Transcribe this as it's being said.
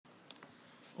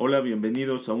Hola,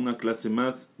 bienvenidos a una clase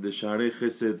más de Sha'arei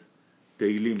Chesed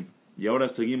Tehilim. Y ahora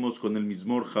seguimos con el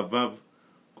Mizmor Havav,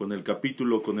 con el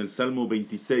capítulo, con el Salmo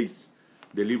 26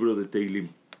 del libro de Tehilim.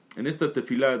 En esta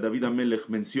tefilá, David Amelech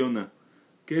menciona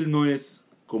que él no es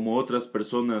como otras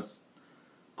personas,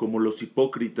 como los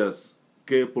hipócritas,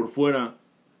 que por fuera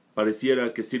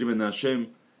pareciera que sirven a Hashem,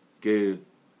 que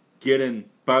quieren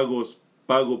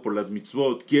pago por las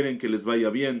mitzvot, quieren que les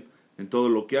vaya bien en todo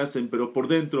lo que hacen, pero por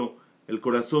dentro el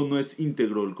corazón no es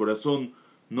íntegro, el corazón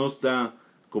no está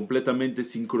completamente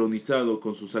sincronizado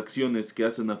con sus acciones que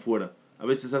hacen afuera. A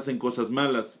veces hacen cosas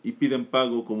malas y piden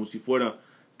pago como si fuera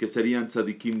que serían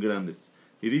tzadikim grandes.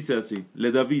 Y dice así,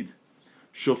 Le David,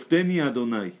 Shofteni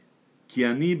Adonai, ki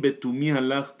ani betumi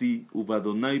halachti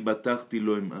uvadonai batachti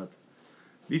lo emad.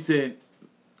 Dice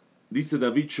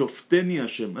David, Shofteni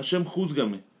Hashem, Hashem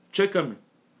júzgame, chécame,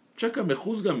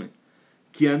 júzgame,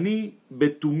 ki ani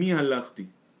betumi halachti,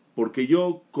 porque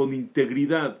yo con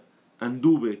integridad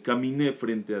anduve, caminé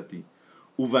frente a ti.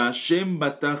 Uva Hashem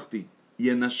batachti, y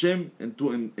en Hashem,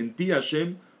 en ti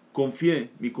Hashem, confié,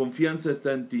 mi confianza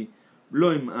está en ti.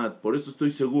 Lo emad, por eso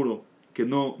estoy seguro que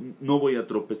no voy a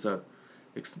tropezar.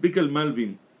 Explica el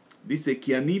Malvin, dice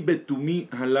que ani betumi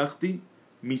halachti,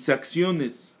 mis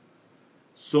acciones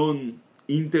son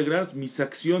íntegras, mis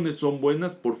acciones son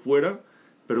buenas por fuera,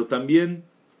 pero también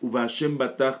uva Hashem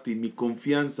batachti, mi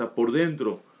confianza por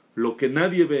dentro, lo que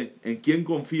nadie ve, en quien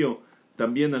confío,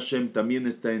 también Hashem, también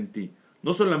está en ti.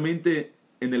 No solamente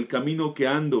en el camino que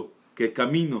ando, que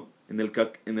camino, en el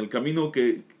camino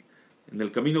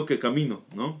que camino,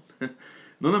 ¿no?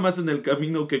 No nada más en el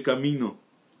camino que camino,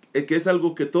 que es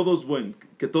algo que todos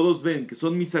ven, que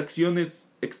son mis acciones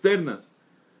externas.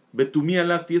 Betumi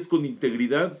alachti es con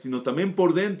integridad, sino también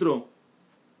por dentro.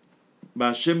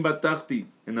 Hashem batachti,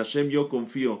 en Hashem yo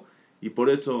confío, y por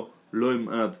eso lo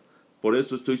emad. Por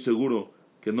eso estoy seguro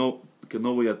que no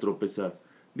voy a tropezar.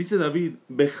 Dice David,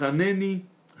 Bejaneni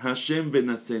Hashem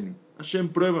venaseni. Hashem,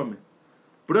 pruébame.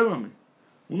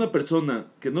 Una persona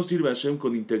que no sirve a Hashem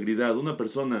con integridad, una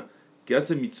persona que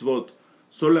hace mitzvot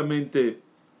solamente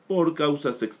por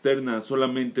causas externas,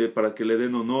 solamente para que le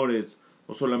den honores,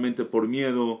 o solamente por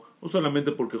miedo, o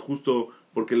solamente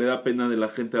porque le da pena de la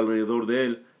gente alrededor de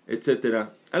él, etc.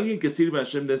 Alguien que sirve a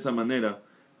Hashem de esa manera,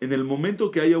 en el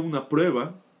momento que haya una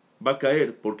prueba, va a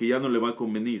caer porque ya no le va a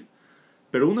convenir.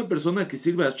 Pero una persona que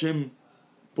sirve a Hashem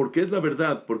porque es la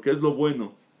verdad, porque es lo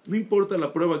bueno, no importa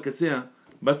la prueba que sea,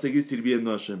 va a seguir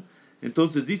sirviendo a Hashem.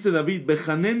 Entonces dice David,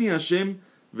 Bejaneni Hashem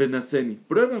venaseni.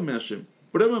 Pruébame Hashem,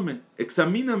 pruébame,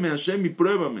 examíname Hashem y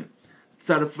pruébame.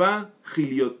 Tzarfa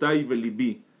giliotai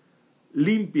velibi.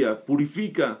 Limpia,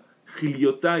 purifica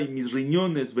giliotai, mis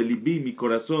riñones, velibi, mi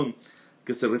corazón,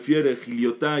 que se refiere a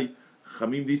giliotai.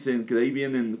 Jamim dicen que de ahí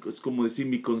vienen, es como decir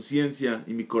mi conciencia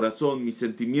y mi corazón, mis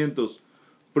sentimientos.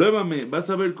 Pruébame, vas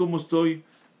a ver cómo estoy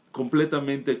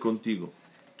completamente contigo.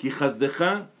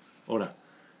 Quijasdeja. Ahora,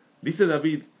 dice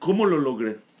David, ¿cómo lo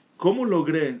logré? ¿Cómo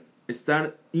logré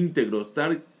estar íntegro,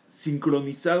 estar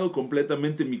sincronizado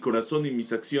completamente mi corazón y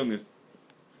mis acciones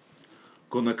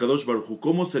con Akadosh Baruj Hu?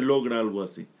 ¿Cómo se logra algo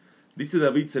así? Dice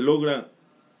David, se logra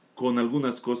con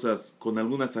algunas cosas, con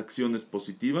algunas acciones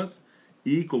positivas,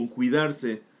 y con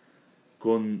cuidarse,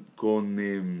 con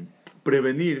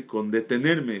prevenir, con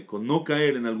detenerme, con no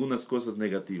caer en algunas cosas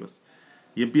negativas.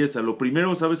 Y empieza, lo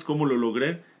primero, ¿sabes cómo lo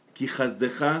logré?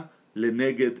 Kijasdeja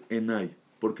leneged enai,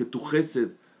 porque tu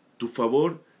gesed, tu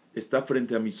favor, está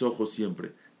frente a mis ojos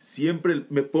siempre. Siempre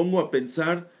me pongo a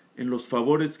pensar en los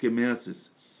favores que me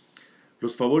haces,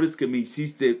 los favores que me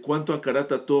hiciste, cuánto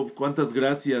akarata tov, cuántas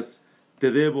gracias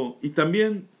te debo. Y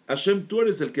también, Hashem, tú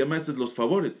eres el que me haces los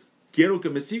favores. Quiero que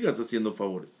me sigas haciendo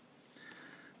favores.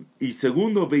 Y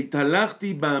segundo,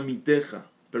 veitalachti ba'amiteja.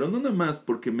 Pero no nada más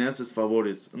porque me haces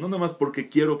favores, no nada más porque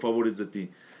quiero favores de ti,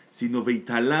 sino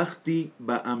veitalachti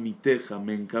ba'amiteja.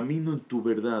 Me encamino en tu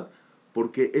verdad,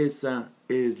 porque esa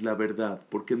es la verdad,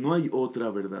 porque no hay otra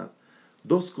verdad.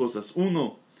 Dos cosas.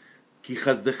 Uno,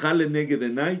 kijasdeja leneged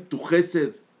enai, tu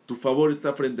gesed, tu favor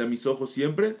está frente a mis ojos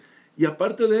siempre. Y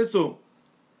aparte de eso,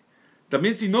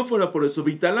 también si no fuera por eso,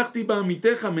 Vitalachti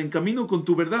ba'amiteja, me encamino con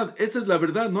tu verdad. Esa es la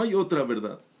verdad, no hay otra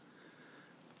verdad.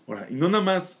 Ahora, y no nada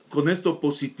más con esto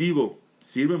positivo.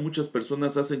 Sirve, muchas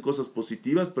personas hacen cosas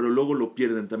positivas, pero luego lo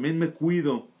pierden. También me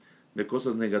cuido de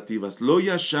cosas negativas. Lo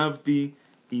yashavti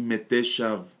y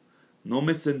meteshav. No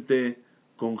me senté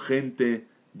con gente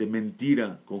de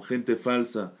mentira, con gente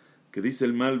falsa, que dice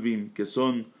el Malvin, que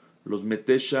son los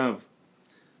meteshav.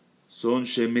 Son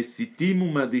shemesitim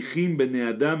umadichim bnei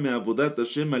adam me'avodat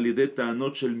Hashem al yedei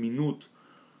ta'anot shel minut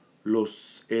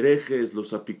los herejes,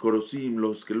 los apicorosim,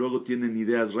 los que luego tienen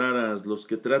ideas raras, los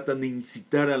que tratan de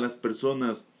incitar a las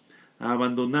personas a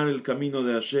abandonar el camino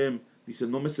de Hashem. Dice,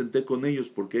 no me senté con ellos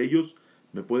porque ellos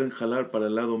me pueden jalar para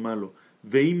el lado malo.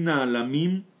 Veim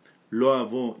naalamim lo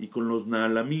avó. Y con los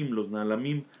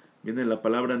naalamim viene la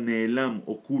palabra neelam,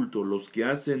 oculto, los que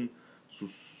hacen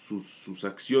sus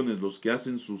acciones, los que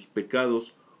hacen sus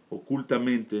pecados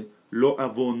ocultamente, lo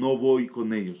avó, no voy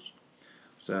con ellos.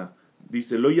 O sea,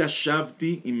 dice, lo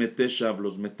yashavti y meteshav,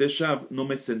 los meteshav, no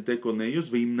me senté con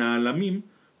ellos, veim naalamim,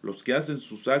 los que hacen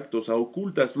sus actos a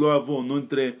ocultas, lo avó, no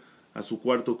entré a su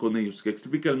cuarto con ellos. Que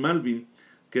explica el Malvin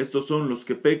que estos son los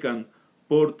que pecan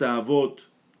por ta'avot,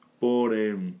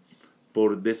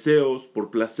 por deseos, por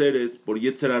placeres, por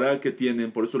yetzer hará que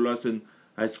tienen, por eso lo hacen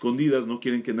a escondidas, no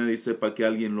quieren que nadie sepa que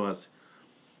alguien lo hace.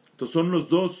 Entonces son los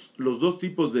dos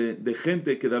tipos de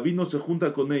gente que David no se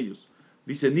junta con ellos.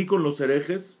 Dice, ni con los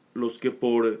herejes, los que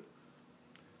por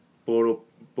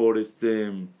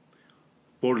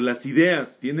las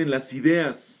ideas, tienen las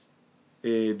ideas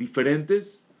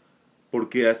diferentes,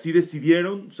 porque así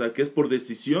decidieron, o sea que es por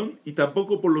decisión, y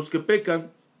tampoco por los que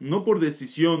pecan, no por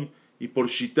decisión y por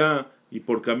shitá y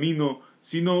por camino,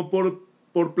 sino por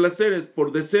placeres,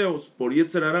 por deseos, por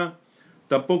yetzer hará,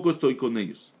 tampoco estoy con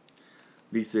ellos.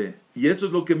 Dice, y eso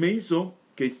es lo que me hizo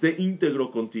que esté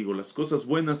íntegro contigo, las cosas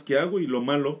buenas que hago y lo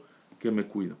malo que me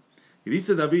cuido. Y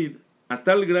dice David, a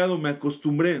tal grado me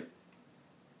acostumbré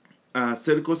a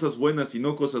hacer cosas buenas y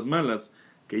no cosas malas,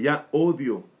 que ya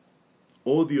odio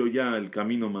ya el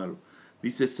camino malo.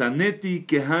 Dice, Saneti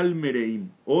kehal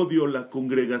mereim, odio la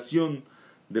congregación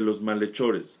de los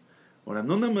malhechores. Ahora,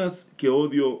 no nada más que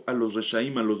odio a los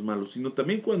reshaim, a los malos, sino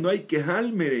también cuando hay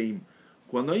kehal mereim,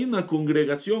 cuando hay una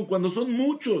congregación, cuando son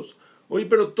muchos. Oye,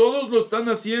 pero todos lo están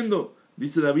haciendo.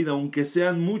 Dice David, aunque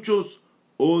sean muchos,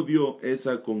 odio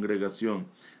esa congregación.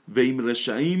 Veim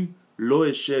reshaim lo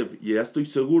eshev, y ya estoy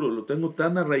seguro, lo tengo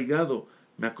tan arraigado,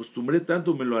 me acostumbré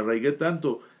tanto, me lo arraigué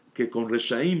tanto, que con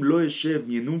reshaim lo eshev,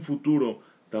 ni en un futuro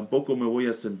tampoco me voy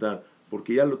a sentar,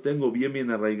 porque ya lo tengo bien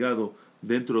arraigado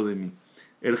dentro de mí.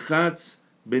 Erhatz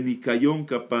benikayon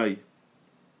kapai,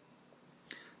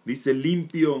 dice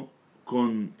limpio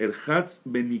con Erhatz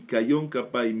benikayon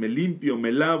kapai, me limpio,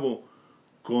 me lavo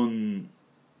con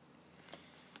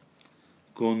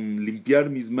limpiar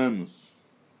mis manos,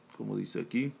 como dice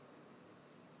aquí.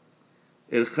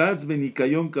 Erhatz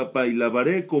benikayon kapai,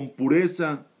 lavaré con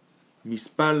pureza mis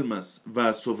palmas,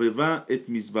 vasoveva et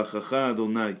mizbajaja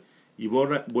Adonai, y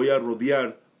voy a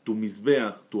rodear tu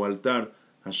mizbeach, tu altar,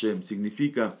 Hashem.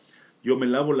 Significa, yo me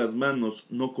lavo las manos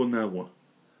no con agua,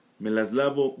 me las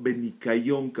lavo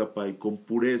benikayon kapai, con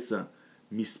pureza,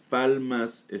 mis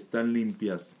palmas están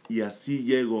limpias, y así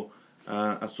llego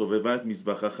a sovevat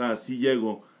mizbajaja, así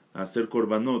llego a hacer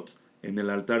korbanot en el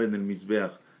altar, en el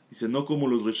mizbeach. Dice, no como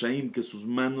los reshaim, que sus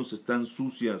manos están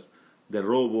sucias de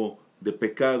robo, de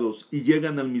pecados, y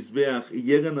llegan al mizbeach, y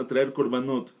llegan a traer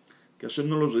korbanot, que Hashem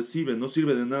no los recibe, no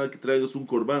sirve de nada que traigas un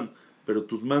korban, pero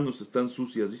tus manos están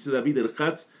sucias. Dice David,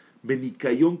 Erhatz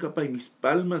benikayon kapai, mis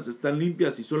palmas están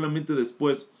limpias, y solamente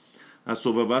después,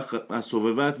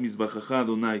 asovevat mizbajaja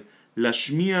Adonai,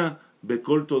 lashmia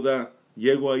bekol toda,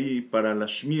 llego ahí para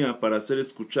lashmia, para hacer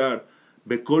escuchar,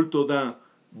 bekol toda,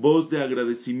 voz de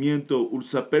agradecimiento,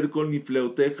 ulsaper kol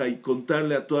nifleoteja, y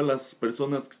contarle a todas las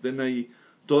personas que estén ahí,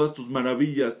 todas tus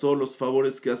maravillas, todos los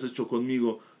favores que has hecho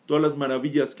conmigo, todas las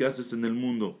maravillas que haces en el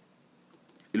mundo.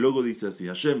 Y luego dice así,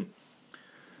 Hashem,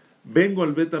 vengo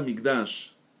al Bet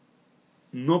HaMikdash,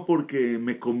 no porque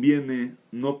me conviene,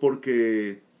 no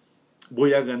porque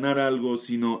voy a ganar algo,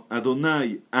 sino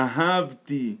Adonai,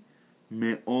 ahavti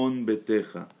meon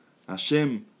beteja.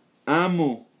 Hashem,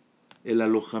 amo el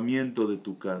alojamiento de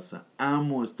tu casa,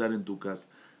 amo estar en tu casa.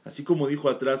 Así como dijo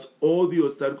atrás, odio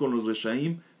estar con los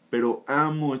reshaim, pero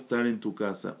amo estar en tu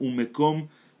casa. Umekom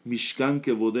mishkan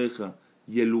kevodeja,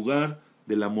 y el lugar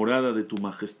de la morada de tu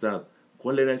majestad.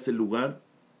 ¿Cuál era ese lugar?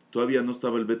 Todavía no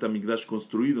estaba el Bet HaMikdash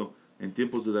construido en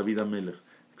tiempos de David Amelech.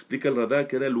 Explica el Radá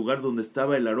que era el lugar donde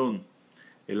estaba el Aarón.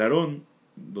 El Aarón,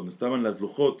 donde estaban las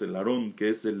lujot, el Aarón que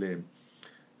es el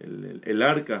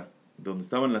arca, donde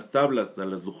estaban las tablas de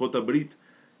las lujot abrit,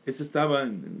 ese estaba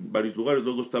en varios lugares.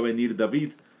 Luego estaba en Ir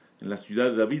David, en la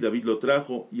ciudad de David, David lo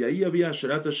trajo, y ahí había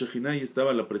Asherat HaShekhinah, y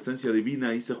estaba la presencia divina,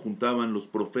 ahí se juntaban los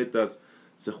profetas,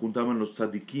 se juntaban los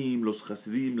tzadikim, los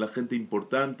hasidim, la gente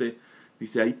importante,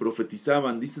 dice, ahí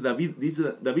profetizaban, dice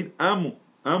David,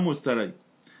 amo estar ahí.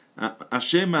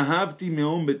 Hashem ahavti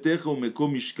meon beteja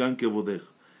umekom mishkan kevodeja.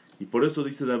 Y por eso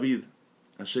dice David,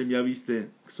 Hashem, ya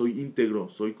viste, soy íntegro,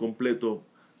 soy completo,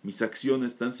 mis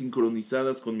acciones están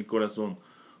sincronizadas con mi corazón.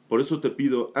 Por eso te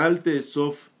pido, al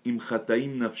teesof im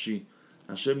hataim nafshi.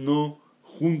 Hashem, no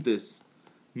juntes,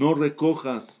 no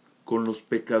recojas con los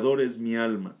pecadores mi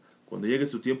alma. Cuando llegue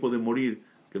su tiempo de morir,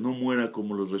 que no muera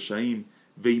como los reshaim,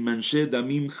 veimanshe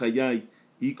damim hayai,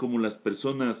 y como las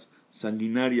personas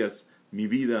sanguinarias, mi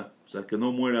vida, o sea, que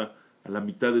no muera a la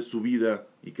mitad de su vida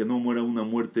y que no muera una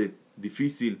muerte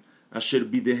difícil. Asher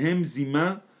bidehem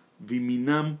zima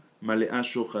viminam malea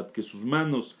shohat, que sus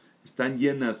manos están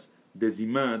llenas de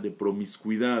zima, de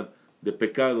promiscuidad, de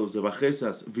pecados, de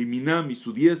bajezas. Viminam, y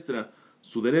su diestra,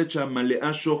 su derecha,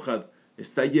 malea shohat,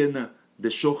 está llena de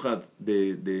shohat,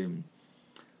 de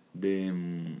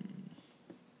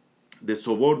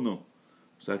soborno,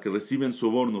 o sea, que reciben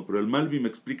soborno. Pero el Malvi me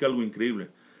explica algo increíble.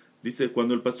 Dice,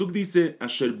 cuando el pasuk dice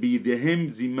Asher bidehem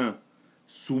zima,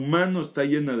 su mano está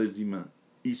llena de zima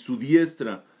y su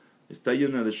diestra está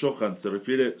llena de shohat, se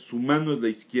refiere, su mano es la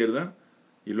izquierda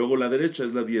y luego la derecha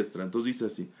es la diestra. Entonces dice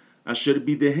así, Asher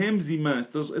bidehem zima,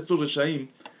 estos reshaim,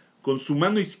 con su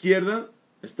mano izquierda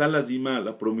está la zima,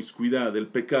 la promiscuidad, el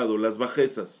pecado, las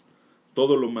bajezas,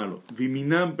 todo lo malo.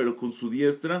 Viminam, pero con su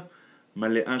diestra,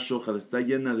 malea shohat, está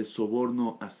llena de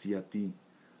soborno hacia ti.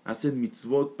 Hacen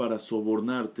mitzvot para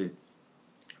sobornarte,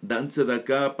 dan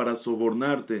tzedakah para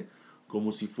sobornarte,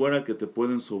 como si fuera que te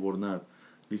pueden sobornar.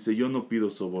 Dice, yo no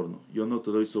pido soborno, yo no te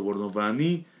doy soborno.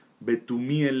 Vani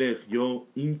betumi elech, yo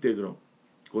íntegro,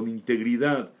 con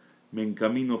integridad, me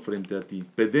encamino frente a ti.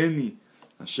 Pedeni,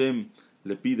 Hashem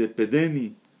le pide,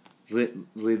 pedeni,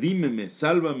 redímeme,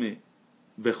 sálvame,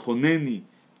 vejoneni,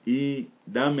 y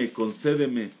dame,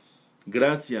 concédeme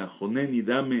gracia, joneni,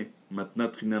 dame,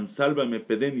 matnat hinam, sálvame,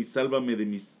 pedeni, sálvame de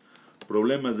mis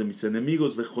problemas, de mis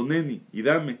enemigos, vejoneni, y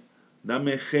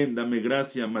dame gen, dame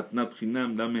gracia, matnat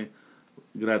hinam, dame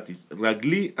gratis.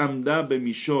 Ragli amda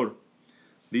bemishor,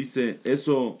 dice,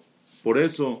 por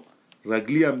eso,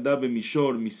 Ragli amda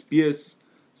bemishor, mis pies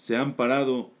se han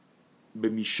parado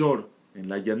bemishor, en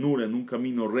la llanura, en un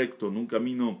camino recto, en un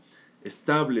camino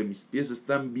estable, mis pies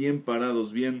están bien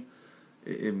parados, bien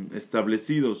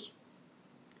establecidos.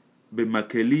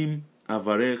 Bemakelim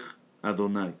avarej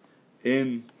Adonai,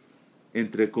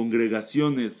 entre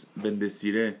congregaciones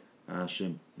bendeciré a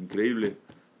Hashem. Increíble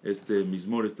este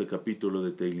Mizmor, este capítulo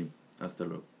de Tehilim. Hasta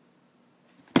luego.